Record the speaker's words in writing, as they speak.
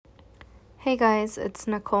Hey guys, it's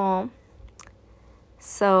Nicole.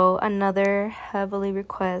 So another heavily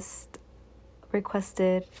requested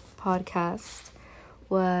podcast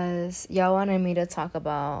was y'all wanted me to talk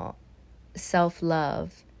about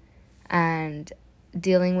self-love and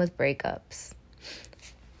dealing with breakups.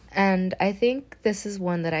 And I think this is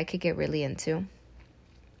one that I could get really into.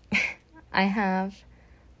 I have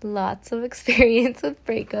lots of experience with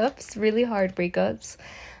breakups, really hard breakups.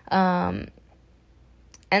 And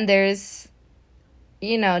there's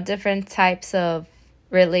different types of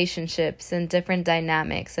relationships and different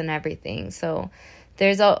dynamics and everything. So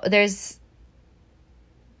there's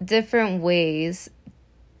different ways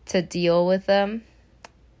to deal with them.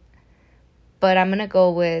 But I'm going to go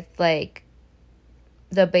with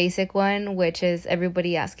the basic one, which is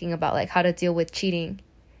everybody asking about how to deal with cheating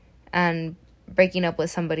and breaking up with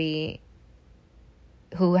somebody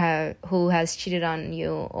who has cheated on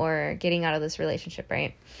you or getting out of this relationship,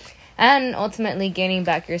 right? And ultimately gaining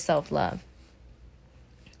back your self-love.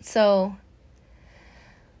 So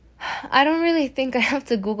I don't really think I have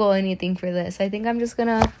to Google anything for this. I think I'm just going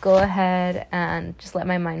to go ahead and just let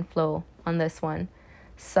my mind flow on this one.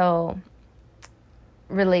 So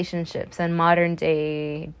relationships and modern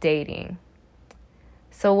day dating.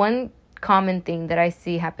 So one common thing that I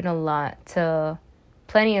see happen a lot to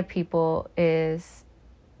plenty of people is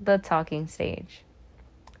the talking stage.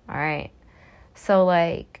 All right. So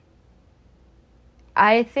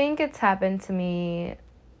I think it's happened to me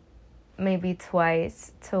maybe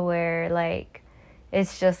twice to where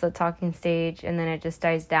it's just the talking stage and then it just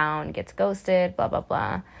dies down, gets ghosted, blah, blah,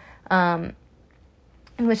 blah.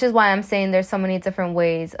 Which is why I'm saying there's so many different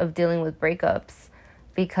ways of dealing with breakups,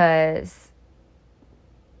 because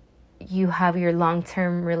you have your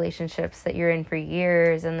long-term relationships that you're in for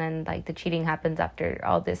years, and then the cheating happens after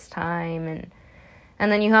all this time,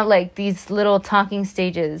 and then you have these little talking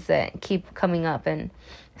stages that keep coming up. And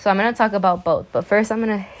so I'm going to talk about both. But first I'm going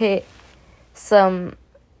to hit some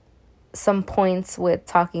points with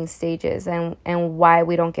talking stages and why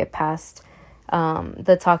we don't get past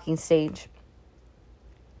the talking stage.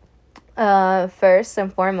 First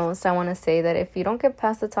and foremost, I want to say that if you don't get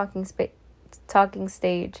past the talking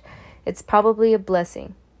stage, it's probably a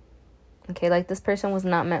blessing. Okay, this person was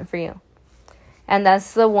not meant for you. And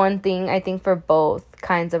that's the one thing I think for both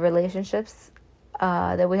kinds of relationships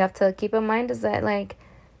that we have to keep in mind, is that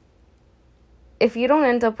if you don't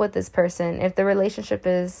end up with this person, if the relationship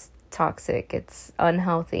is toxic, it's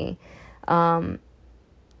unhealthy, and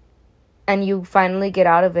you finally get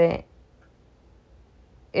out of it,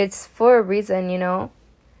 it's for a reason,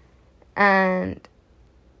 And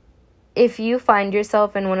if you find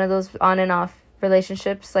yourself in one of those on and off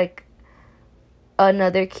relationships,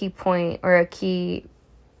 another key point or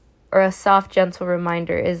a soft, gentle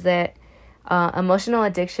reminder is that emotional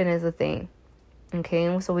addiction is a thing.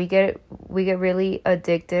 Okay, so we get really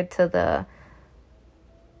addicted to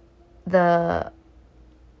the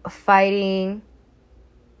fighting,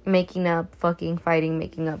 making up, fucking, fighting,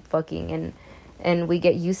 making up, fucking, and we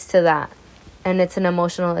get used to that. And it's an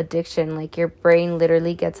emotional addiction. Your brain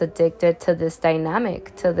literally gets addicted to this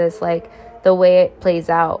dynamic, to this the way it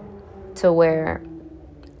plays out, to where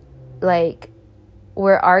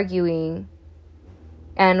we're arguing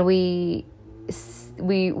and we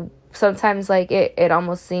sometimes it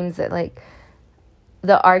almost seems that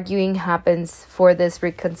the arguing happens for this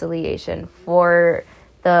reconciliation, for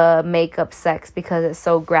the makeup sex, because it's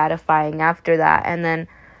so gratifying after that. And then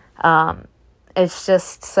it's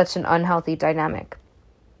just such an unhealthy dynamic.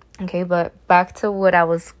 Okay, but back to what I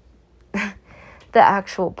was the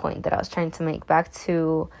actual point that I was trying to make, back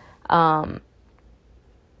to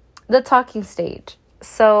the talking stage.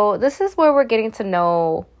 So this is where we're getting to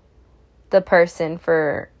know the person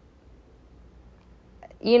for,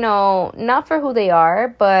 not for who they are,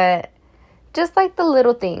 but just the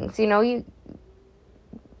little things.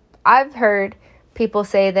 I've heard people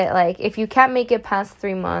say that if you can't make it past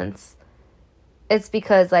 3 months, it's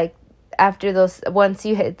because after once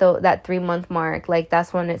you hit that 3-month mark,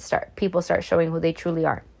 that's when people start showing who they truly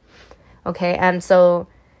are. Okay, and so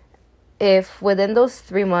if within those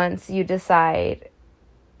 3 months you decide,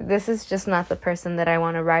 this is just not the person that I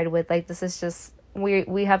want to ride with, this is just,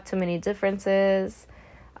 we have too many differences,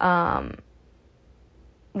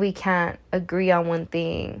 we can't agree on one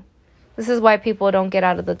thing. This is why people don't get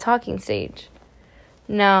out of the talking stage.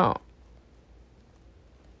 Now,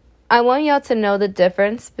 I want y'all to know the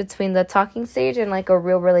difference between the talking stage and a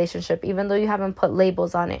real relationship, even though you haven't put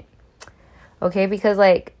labels on it. Okay, because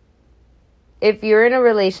if you're in a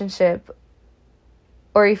relationship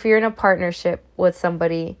or if you're in a partnership with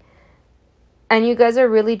somebody and you guys are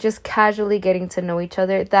really just casually getting to know each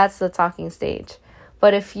other, that's the talking stage.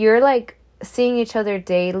 But if you're like seeing each other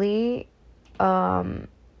daily, talking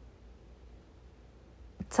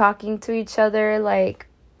to each other like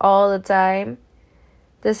all the time,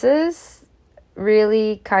 this is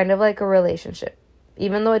really kind of like a relationship,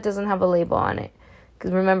 even though it doesn't have a label on it.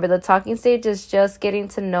 Because remember, the talking stage is just getting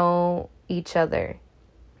to know each other.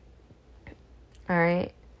 All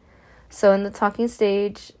right. So in the talking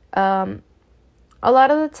stage, a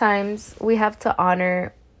lot of the times we have to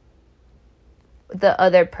honor the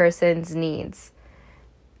other person's needs.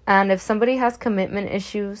 And if somebody has commitment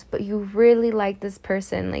issues, but you really like this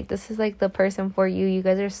person, like this is like the person for you, you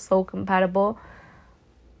guys are so compatible,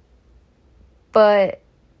 but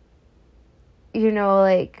you know,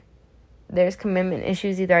 like there's commitment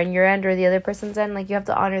issues either on your end or the other person's end, like you have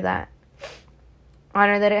to honor that.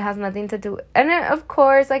 Honor that it has nothing to do, and of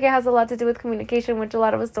course, like it has a lot to do with communication, which a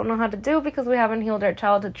lot of us don't know how to do because we haven't healed our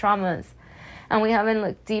childhood traumas and we haven't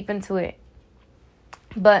looked deep into it.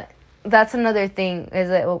 But that's another thing, is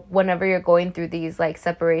that whenever you're going through these like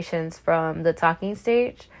separations from the talking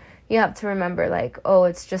stage, you have to remember like, oh,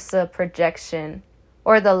 it's just a projection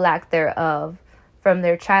or the lack thereof from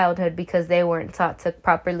their childhood because they weren't taught to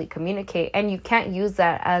properly communicate. And you can't use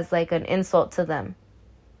that as like an insult to them.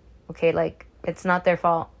 Okay, like it's not their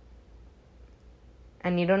fault.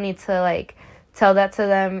 And you don't need to like tell that to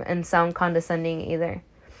them and sound condescending either.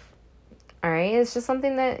 All right, it's just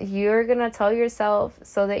something that you're going to tell yourself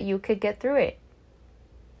so that you could get through it.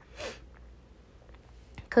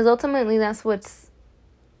 Because ultimately that's what's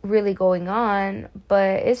really going on.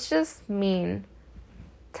 But it's just mean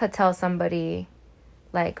to tell somebody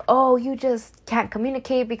like, oh, you just can't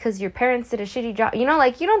communicate because your parents did a shitty job. You know,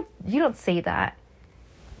 like you don't say that.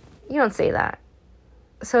 You don't say that.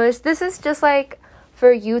 So this is just like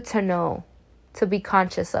for you to know, to be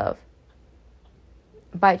conscious of.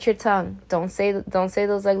 Bite your tongue. Don't say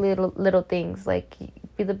those like little things. Like,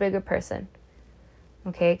 be the bigger person.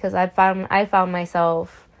 Okay, because I found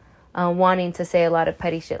myself wanting to say a lot of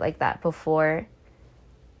petty shit like that before.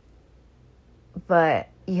 But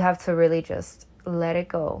you have to really just let it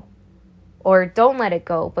go, or don't let it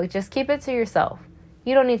go, but just keep it to yourself.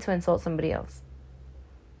 You don't need to insult somebody else.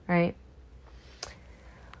 Right?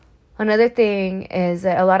 Another thing is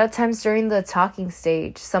that a lot of times during the talking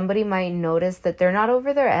stage, somebody might notice that they're not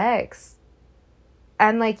over their ex.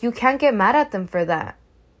 And like, you can't get mad at them for that.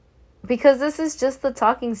 Because this is just the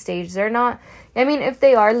talking stage. They're not, I mean, if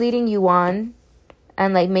they are leading you on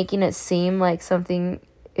and like making it seem like something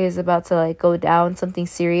is about to like go down, something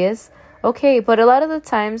serious, okay. But a lot of the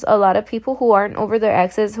times, a lot of people who aren't over their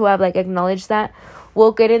exes, who have like acknowledged that,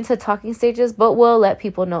 we'll get into talking stages, but we'll let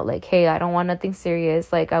people know, like, hey, I don't want nothing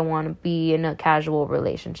serious. Like, I want to be in a casual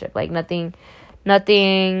relationship. Like,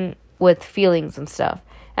 nothing with feelings and stuff.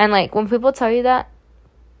 And, like, when people tell you that,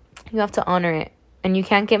 you have to honor it. And you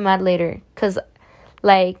can't get mad later. Because,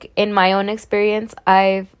 like, in my own experience,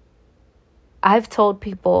 I've told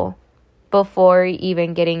people before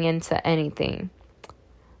even getting into anything.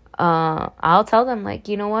 I'll tell them, like,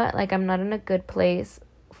 you know what? Like, I'm not in a good place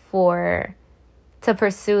to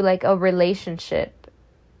pursue like a relationship.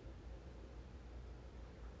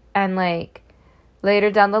 And like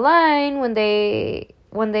later down the line, when they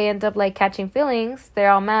end up like catching feelings,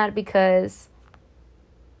 they're all mad because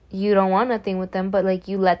you don't want nothing with them, but like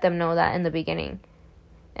you let them know that in the beginning.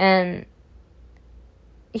 And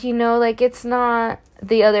you know, like it's not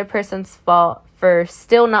the other person's fault for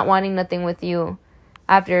still not wanting nothing with you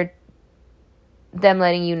after them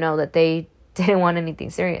letting you know that they didn't want anything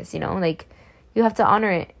serious, you know? Like, you have to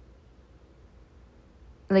honor it.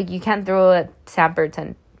 Like, you can't throw a temper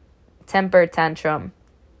tantrum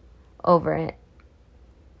over it.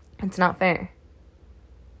 It's not fair.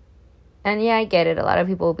 And yeah, I get it. A lot of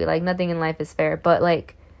people will be like, nothing in life is fair. But,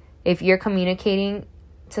 like, if you're communicating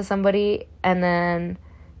to somebody and then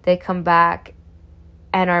they come back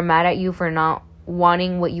and are mad at you for not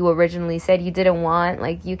wanting what you originally said you didn't want,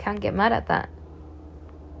 like, you can't get mad at that.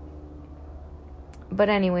 But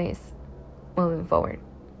anyways, moving forward.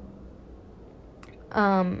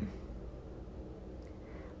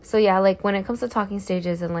 So yeah, like when it comes to talking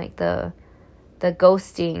stages and like the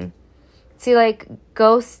ghosting. See, like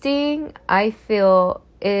ghosting, I feel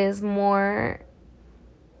is more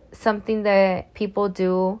something that people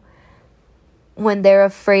do when they're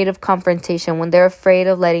afraid of confrontation, when they're afraid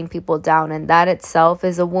of letting people down. And that itself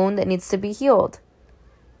is a wound that needs to be healed.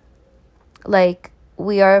 Like,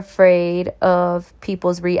 we are afraid of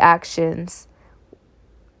people's reactions,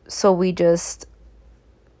 so we just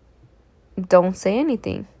don't say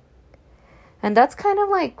anything. And that's kind of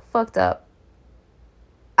like fucked up.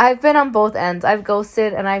 I've been on both ends. I've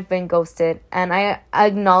ghosted and I've been ghosted. And I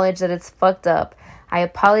acknowledge that it's fucked up. I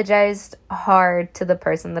apologized hard to the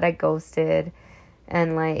person that I ghosted.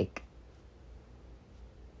 And, like,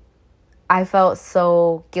 I felt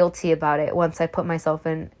so guilty about it once I put myself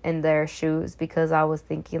in their shoes. Because I was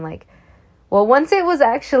thinking, like, well, once it was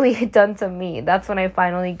actually done to me, that's when I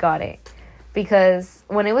finally got it. Because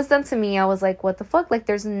when it was done to me, I was like, what the fuck? Like,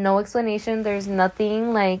 there's no explanation. There's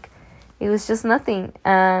nothing, like... It was just nothing.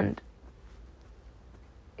 And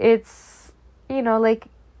it's, you know, like,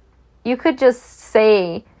 you could just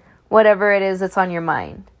say whatever it is that's on your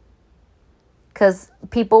mind. Because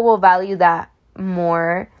people will value that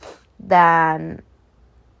more than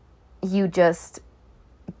you just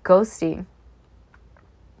ghosting.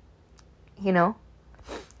 You know?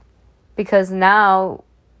 Because now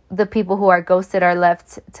the people who are ghosted are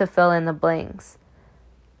left to fill in the blanks.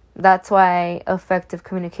 That's why effective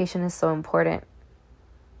communication is so important.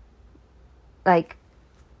 Like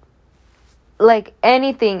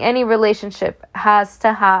anything, any relationship has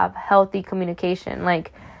to have healthy communication,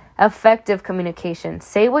 like effective communication.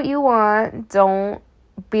 Say what you want. Don't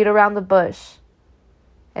beat around the bush.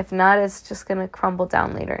 If not, it's just going to crumble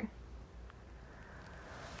down later.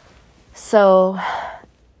 So,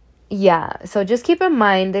 yeah. So just keep in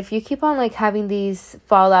mind, if you keep on, like, having these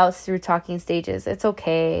fallouts through talking stages, it's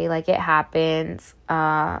okay. Like, it happens.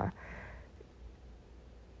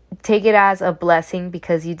 Take it as a blessing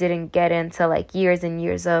because you didn't get into, like, years and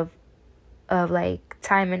years of like,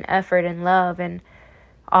 time and effort and love and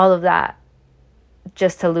all of that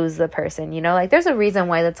just to lose the person, you know? Like, there's a reason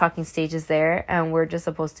why the talking stage is there, and we're just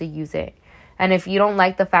supposed to use it. And if you don't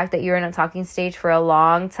like the fact that you're in a talking stage for a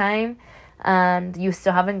long time and you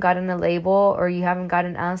still haven't gotten a label or you haven't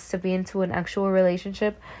gotten asked to be into an actual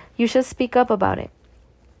relationship, you should speak up about it.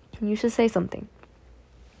 You should say something.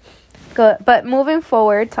 Good. But moving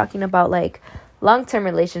forward, talking about, like, long-term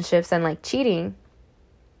relationships and, like, cheating.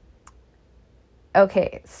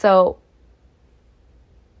 Okay, so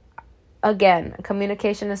again,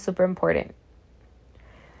 communication is super important.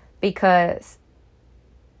 Because,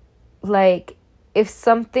 like, if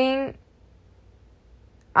something...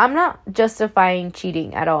 I'm not justifying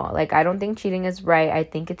cheating at all. Like, I don't think cheating is right. I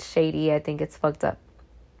think it's shady. I think it's fucked up.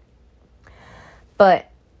 But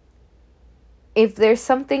if there's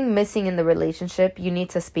something missing in the relationship, you need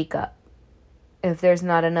to speak up. If there's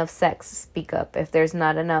not enough sex, speak up. If there's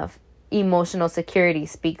not enough emotional security,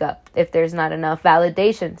 speak up. If there's not enough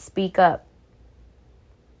validation, speak up.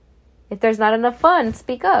 If there's not enough fun,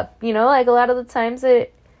 speak up. You know, like, a lot of the times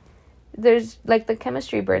there's, like, the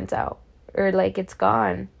chemistry burns out. Or, like, it's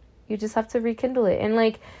gone. You just have to rekindle it. And,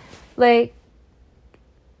 like,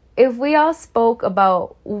 if we all spoke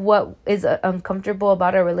about what is uncomfortable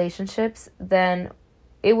about our relationships, then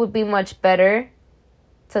it would be much better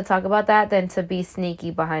to talk about that than to be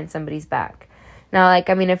sneaky behind somebody's back. Now, like,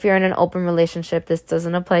 I mean, if you're in an open relationship, this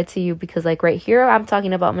doesn't apply to you because, like, right here, I'm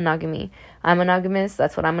talking about monogamy. I'm monogamous.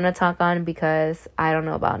 That's what I'm going to talk on because I don't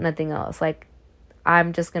know about nothing else. Like,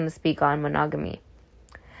 I'm just going to speak on monogamy.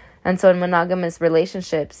 And so in monogamous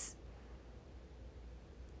relationships,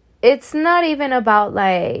 it's not even about,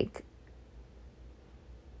 like,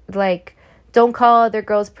 don't call other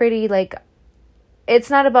girls pretty. Like,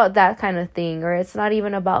 it's not about that kind of thing. Or it's not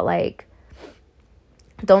even about, like,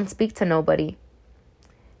 don't speak to nobody.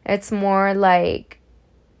 It's more like,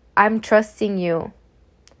 I'm trusting you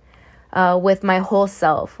with my whole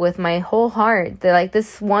self, with my whole heart. Like,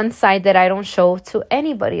 this one side that I don't show to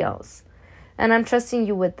anybody else. And I'm trusting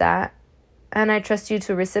you with that. And I trust you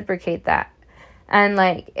to reciprocate that. And,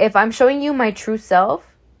 like, if I'm showing you my true self,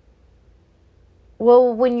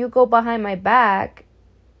 well, when you go behind my back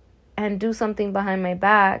and do something behind my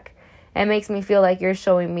back, it makes me feel like you're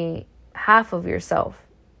showing me half of yourself.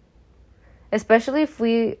 Especially if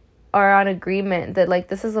we are on agreement that, like,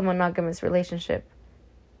 this is a monogamous relationship,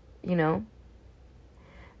 you know?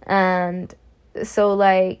 And so,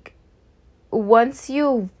 like, once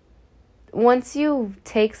you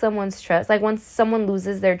take someone's trust, like, once someone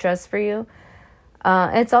loses their trust for you,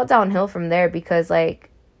 it's all downhill from there because,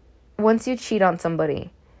 like, once you cheat on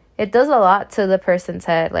somebody, it does a lot to the person's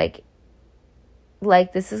head. Like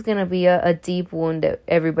this is going to be a deep wound that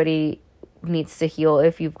everybody needs to heal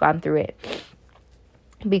if you've gone through it.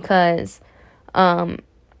 Because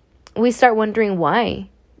we start wondering why.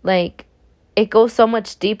 Like, it goes so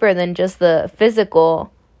much deeper than just the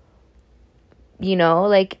physical, you know?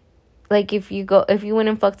 Like if you went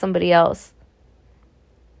and fucked somebody else,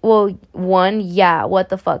 well, one, yeah, what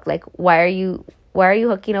the fuck? Like, why are you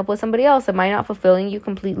hooking up with somebody else? Am I not fulfilling you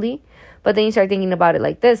completely? But then you start thinking about it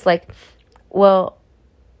like this, like, well,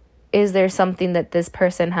 is there something that this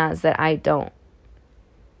person has that I don't?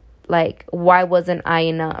 Like, why wasn't I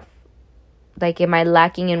enough? Like, am I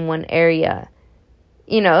lacking in one area?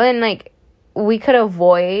 You know, and like, we could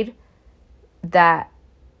avoid that,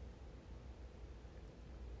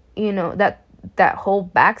 you know, that whole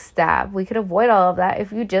backstab. We could avoid all of that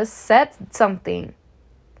if you just said something.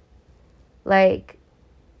 Like,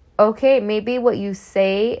 okay, maybe what you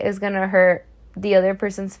say is going to hurt the other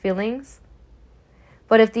person's feelings.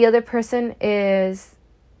 But if the other person is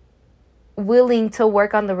willing to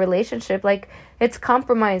work on the relationship, like, it's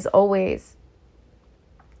compromise always.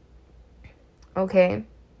 Okay?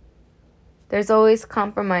 There's always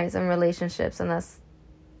compromise in relationships, and that's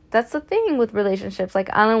the thing with relationships. Like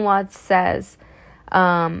Alan Watts says,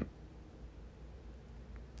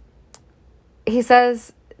 he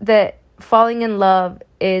says that falling in love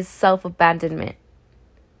is self-abandonment.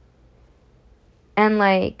 And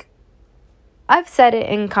like, I've said it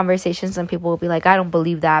in conversations, and people will be like, I don't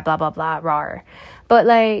believe that, blah, blah, blah, rawr. But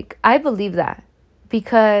like, I believe that,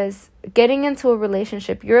 because getting into a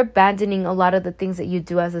relationship, you're abandoning a lot of the things that you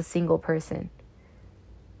do as a single person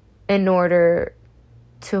in order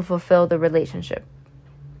to fulfill the relationship.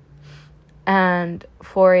 And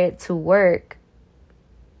for it to work,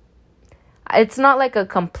 it's not like a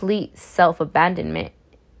complete self-abandonment.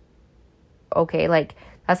 Okay, like,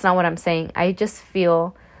 that's not what I'm saying. I just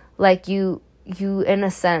feel like you in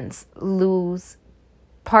a sense lose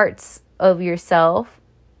parts of yourself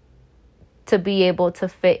to be able to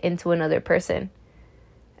fit into another person.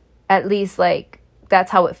 At least, like,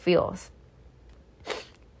 that's how it feels.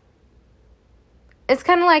 It's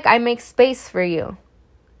kind of like I make space for you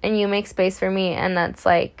and you make space for me, and that's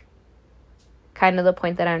like kind of the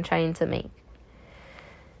point that I'm trying to make.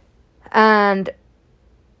 And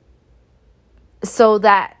so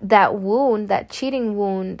that wound, that cheating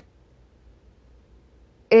wound,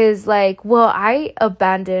 is like, well, I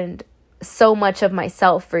abandoned so much of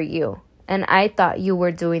myself for you, and I thought you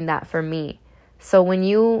were doing that for me. So when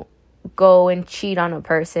you go and cheat on a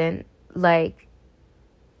person, like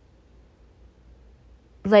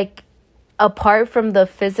apart from the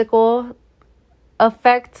physical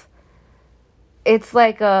effect, it's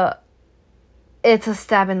like it's a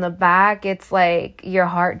stab in the back. It's like your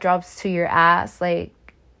heart drops to your ass. Like,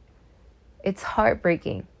 it's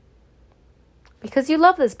heartbreaking. Because you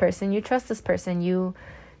love this person, you trust this person, you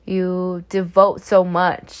devote so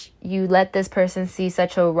much. You let this person see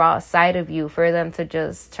such a raw side of you for them to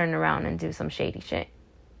just turn around and do some shady shit.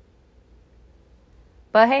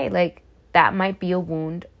 But hey, like, that might be a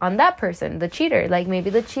wound on that person, the cheater. Like, maybe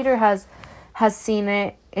the cheater has seen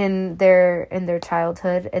it in their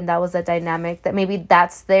childhood, and that was a dynamic that maybe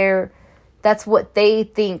that's what they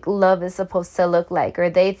think love is supposed to look like, or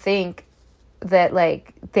they think that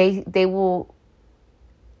like they will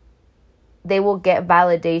get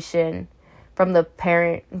validation from the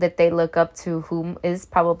parent that they look up to, whom is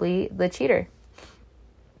probably the cheater.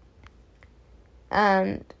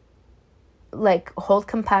 And like, hold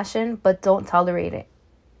compassion, but don't tolerate it.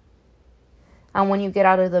 And when you get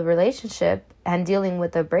out of the relationship and dealing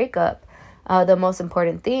with a breakup, the most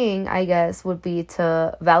important thing, I guess, would be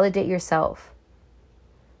to validate yourself.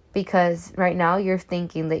 Because right now you're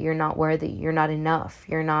thinking that you're not worthy, you're not enough,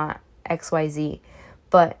 you're not XYZ.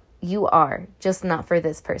 But you are, just not for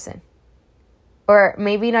this person. Or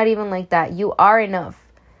maybe not even like that. You are enough.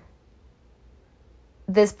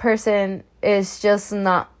 This person is just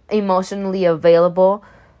not emotionally available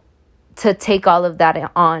to take all of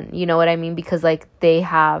that on. You know what I mean? Because like, they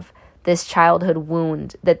have this childhood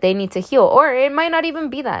wound that they need to heal. Or it might not even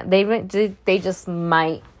be that. They just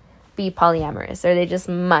might be polyamorous, or they just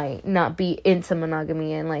might not be into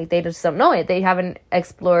monogamy, and like, they just don't know it. They haven't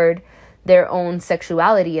explored their own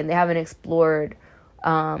sexuality, and they haven't explored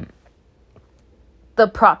the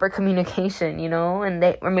proper communication, you know, and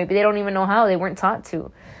or maybe they don't even know how. They weren't taught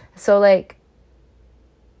to. So like,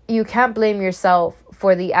 you can't blame yourself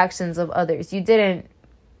for the actions of others. You didn't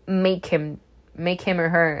make him or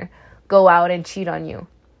her go out and cheat on you.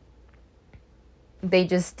 They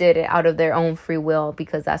just did it out of their own free will,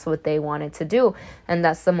 because that's what they wanted to do. And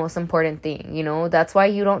that's the most important thing, you know. That's why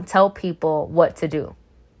you don't tell people what to do.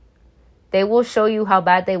 They will show you how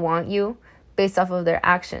bad they want you based off of their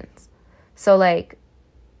actions. So like,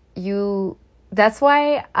 that's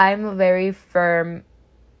why I'm a very firm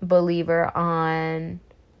believer on,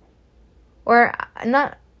 or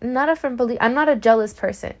not a firm believer, I'm not a jealous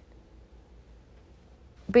person.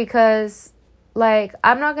 Because like,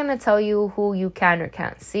 I'm not going to tell you who you can or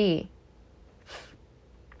can't see.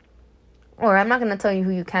 Or I'm not going to tell you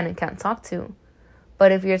who you can and can't talk to.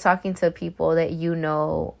 But if you're talking to people that you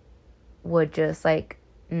know would just like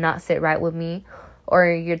not sit right with me, or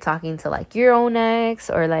you're talking to like your own ex,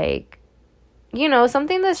 or like, you know,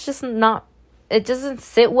 something that's just not, it doesn't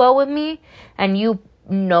sit well with me, and you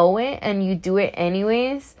know it and you do it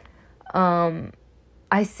anyways,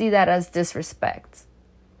 I see that as disrespect,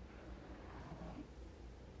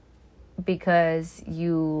 because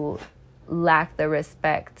you lack the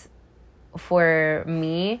respect for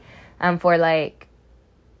me and for like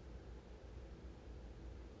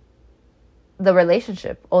the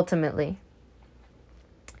relationship ultimately.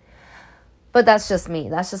 But that's just me.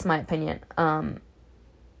 That's just my opinion. On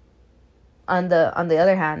the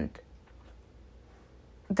other hand,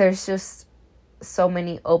 there's just so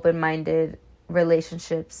many open-minded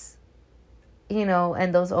relationships, you know,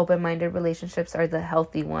 and those open-minded relationships are the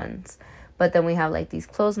healthy ones. But then we have like these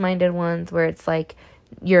closed-minded ones where it's like,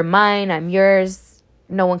 you're mine, I'm yours.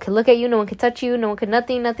 No one can look at you, no one can touch you, no one can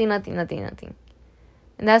nothing.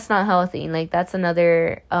 And that's not healthy. Like, that's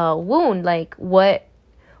another wound. Like,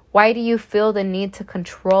 why do you feel the need to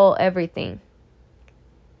control everything?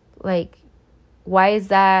 Like, why is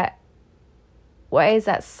that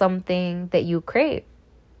something that you crave?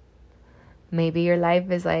 Maybe your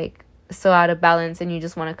life is like so out of balance and you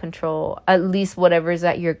just want to control at least whatever is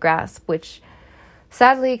at your grasp, which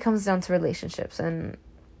sadly comes down to relationships. And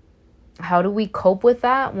how do we cope with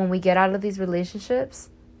that when we get out of these relationships?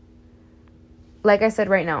 Like I said,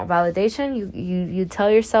 right now, validation, you tell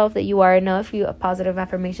yourself that you are enough, you have positive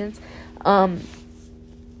affirmations.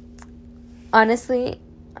 Honestly,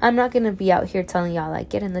 I'm not going to be out here telling y'all, like,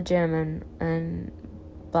 get in the gym and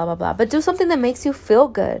blah, blah, blah. But do something that makes you feel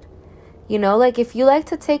good. You know, like, if you like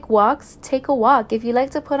to take walks, take a walk. If you like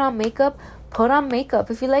to put on makeup, put on makeup.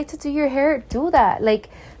 If you like to do your hair, do that. Like,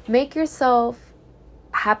 make yourself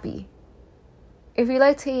happy. If you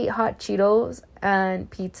like to eat hot Cheetos and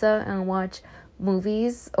pizza and watch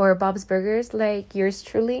movies or Bob's Burgers, like yours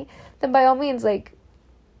truly, then by all means, like,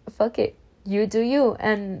 fuck it. You do you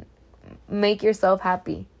and make yourself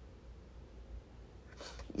happy.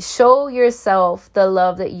 Show yourself the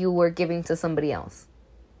love that you were giving to somebody else.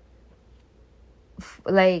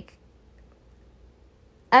 Like,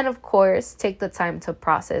 and of course, take the time to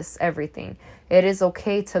process everything. It is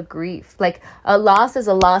okay to grieve. Like, a loss is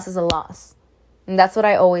a loss is a loss. And that's what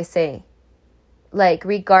I always say. Like,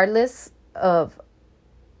 regardless of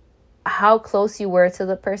how close you were to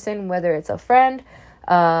the person, whether it's a friend,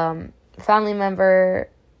 family member,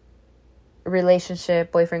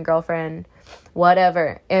 relationship, boyfriend, girlfriend,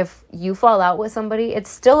 whatever, if you fall out with somebody, it's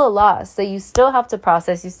still a loss that you still have to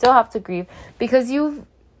process, you still have to grieve, because you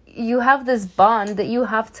have this bond that you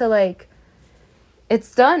have to, like,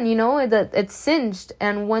 it's done, you know, that it's singed,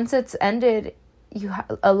 and once it's ended,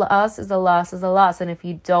 a loss is a loss is a loss. And if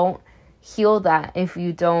you don't heal that, if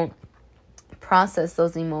you don't process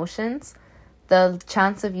those emotions, the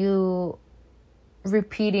chance of you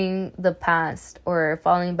repeating the past or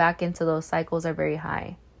falling back into those cycles are very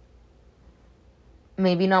high.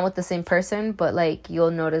 Maybe not with the same person, but like,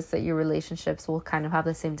 you'll notice that your relationships will kind of have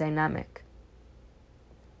the same dynamic.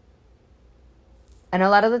 And a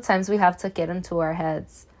lot of the times we have to get into our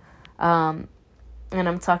heads. And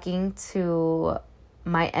I'm talking to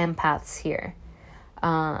my empaths here.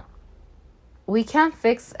 We can't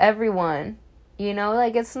fix everyone. You know,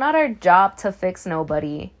 like, it's not our job to fix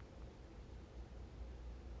nobody.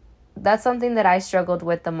 That's something that I struggled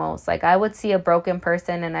with the most. Like, I would see a broken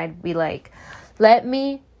person and I'd be like, let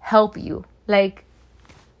me help you. Like,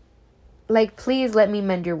 please let me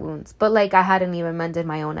mend your wounds. But, like, I hadn't even mended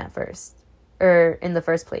my own at first. Or in the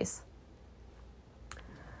first place.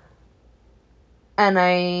 And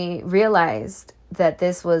I realized that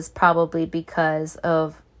this was probably because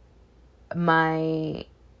of my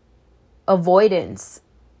avoidance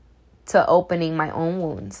to opening my own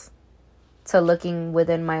wounds, to looking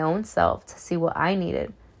within my own self to see what I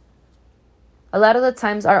needed. A lot of the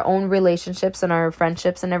times our own relationships and our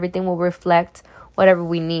friendships and everything will reflect whatever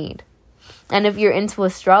we need. And if you're into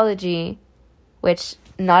astrology, which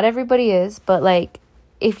not everybody is, but like,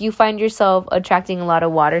 if you find yourself attracting a lot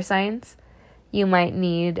of water signs, you might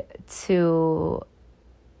need to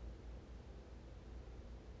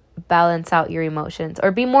balance out your emotions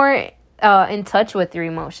or be more in touch with your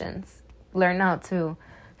emotions. Learn how to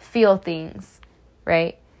feel things,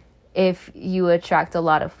 right? If you attract a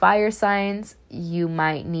lot of fire signs, you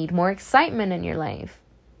might need more excitement in your life,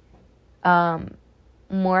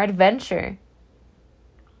 more adventure.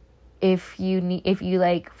 If you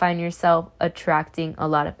like find yourself attracting a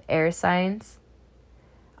lot of air signs,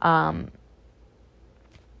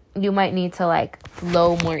 you might need to like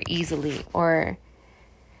flow more easily, or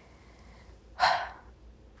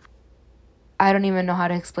I don't even know how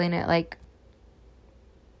to explain it. Like,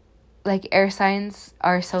 like air signs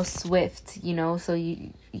are so swift, so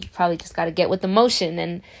you probably just got to get with the motion.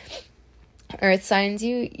 And earth signs,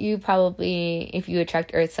 you probably, if you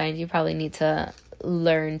attract earth signs, you probably need to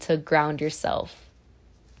learn to ground yourself.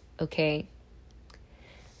 Okay?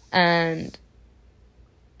 And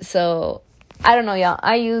so, I don't know, y'all.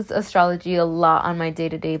 I use astrology a lot on my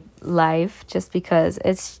day-to-day life just because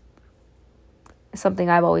it's something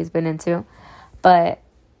I've always been into. But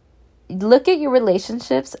look at your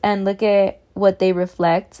relationships and look at what they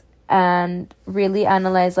reflect and really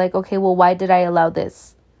analyze, like, okay, well, why did I allow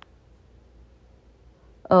this?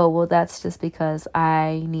 Oh, well, that's just because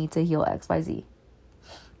I need to heal XYZ.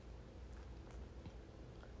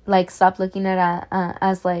 Like, stop looking at it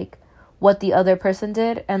as, like, what the other person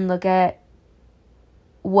did and look at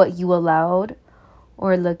what you allowed,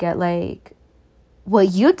 or look at, like,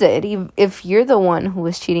 what you did, if you're the one who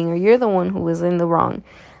was cheating or you're the one who was in the wrong.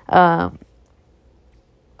 I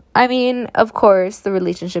mean, of course, the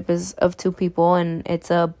relationship is of two people and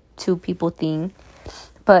it's a two people thing.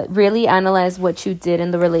 But really analyze what you did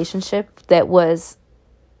in the relationship that was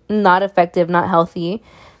not effective, not healthy,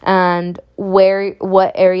 and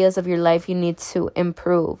what areas of your life you need to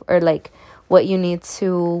improve, or like what you need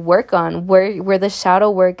to work on, where the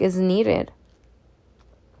shadow work is needed.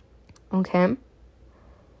 Okay?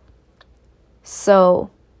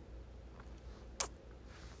 So,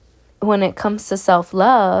 when it comes to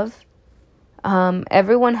self-love,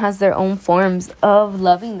 everyone has their own forms of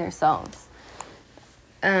loving themselves.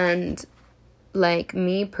 And like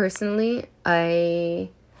me personally, I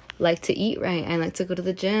like to eat right. I like to go to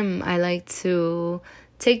the gym. I like to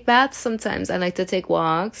take baths sometimes. I like to take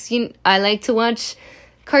walks. I like to watch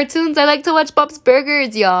cartoons. I like to watch Bob's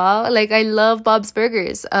Burgers, y'all. Like, I love Bob's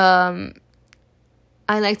Burgers.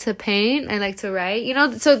 I like to paint. I like to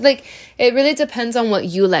write. So, like, it really depends on what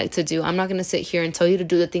you like to do. I'm not going to sit here and tell you to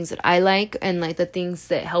do the things that I like and, like, the things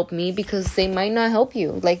that help me, because they might not help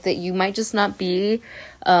you. Like, that you might just not be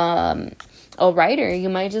a writer. You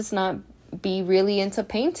might just not be really into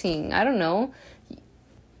painting. I don't know.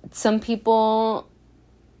 Some people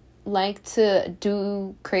like to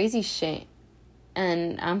do crazy shit,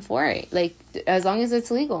 and I'm for it. Like, as long as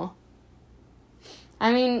it's legal.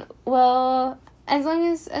 I mean, well, as long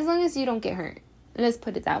as you don't get hurt. Let's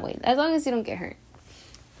put it that way. As long as you don't get hurt.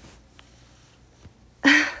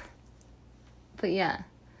 But yeah.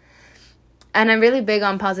 And I'm really big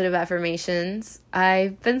on positive affirmations.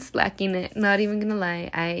 I've been slacking it, not even gonna lie.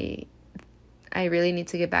 I really need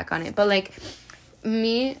to get back on it. But like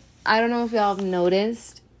me, I don't know if y'all have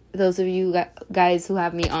noticed, those of you guys who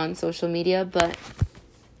have me on social media, but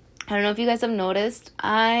I don't know if you guys have noticed,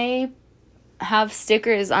 I have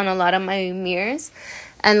stickers on a lot of my mirrors,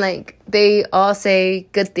 and like they all say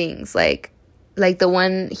good things. Like the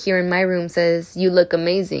one here in my room says "you look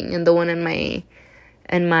amazing," and the one in my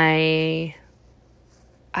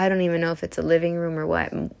I don't even know if it's a living room or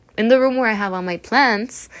what, in the room where I have all my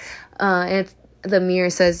plants, the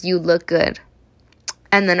mirror says "you look good,"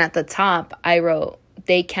 and then at the top I wrote,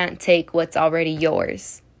 "they can't take what's already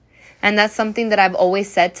yours." And that's something that I've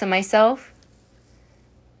always said to myself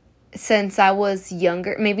since I was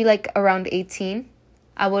younger, maybe like around 18.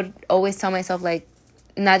 I would always tell myself, like,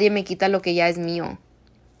 nadie me quita lo que ya es mío.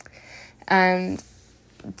 And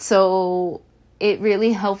so it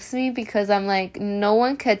really helps me, because I'm like, no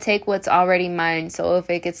one could take what's already mine. So if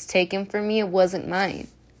it gets taken from me, it wasn't mine.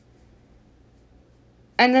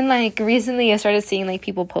 And then, like, recently I started seeing, like,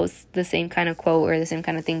 people post the same kind of quote or the same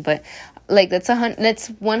kind of thing. But, like, that's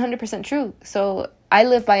 100% true. So I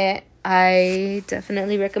live by it. I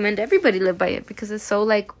definitely recommend everybody live by it, because it's so,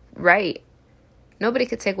 like, right. Nobody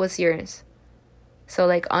could take what's yours. So,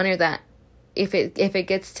 like, honor that. If it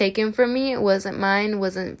gets taken from me, it wasn't mine,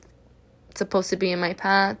 wasn't supposed to be in my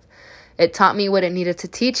path. It taught me what it needed to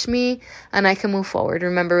teach me, and I can move forward.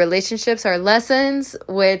 Remember, relationships are lessons,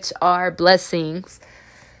 which are blessings.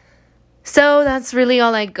 So that's really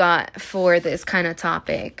all I got for this kind of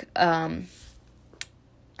topic.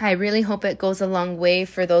 I really hope it goes a long way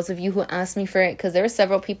for those of you who asked me for it, because there were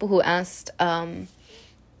several people who asked, and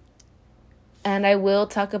I will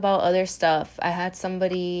talk about other stuff. I had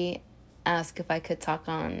somebody ask if I could talk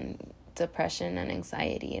on depression and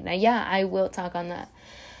anxiety, and I will talk on that.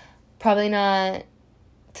 Probably not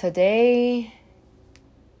today.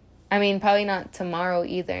 I mean, probably not tomorrow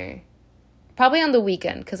either. Probably on the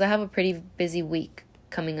weekend, because I have a pretty busy week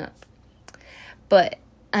coming up. But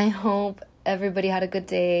I hope everybody had a good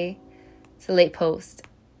day. It's a late post.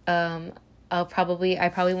 I probably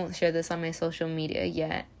won't share this on my social media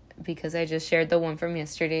yet, because I just shared the one from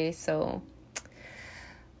yesterday. So,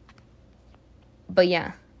 but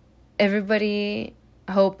yeah, everybody,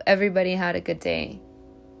 hope everybody had a good day.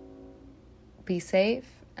 Be safe,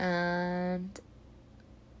 and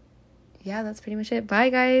yeah, that's pretty much it. Bye,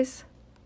 guys.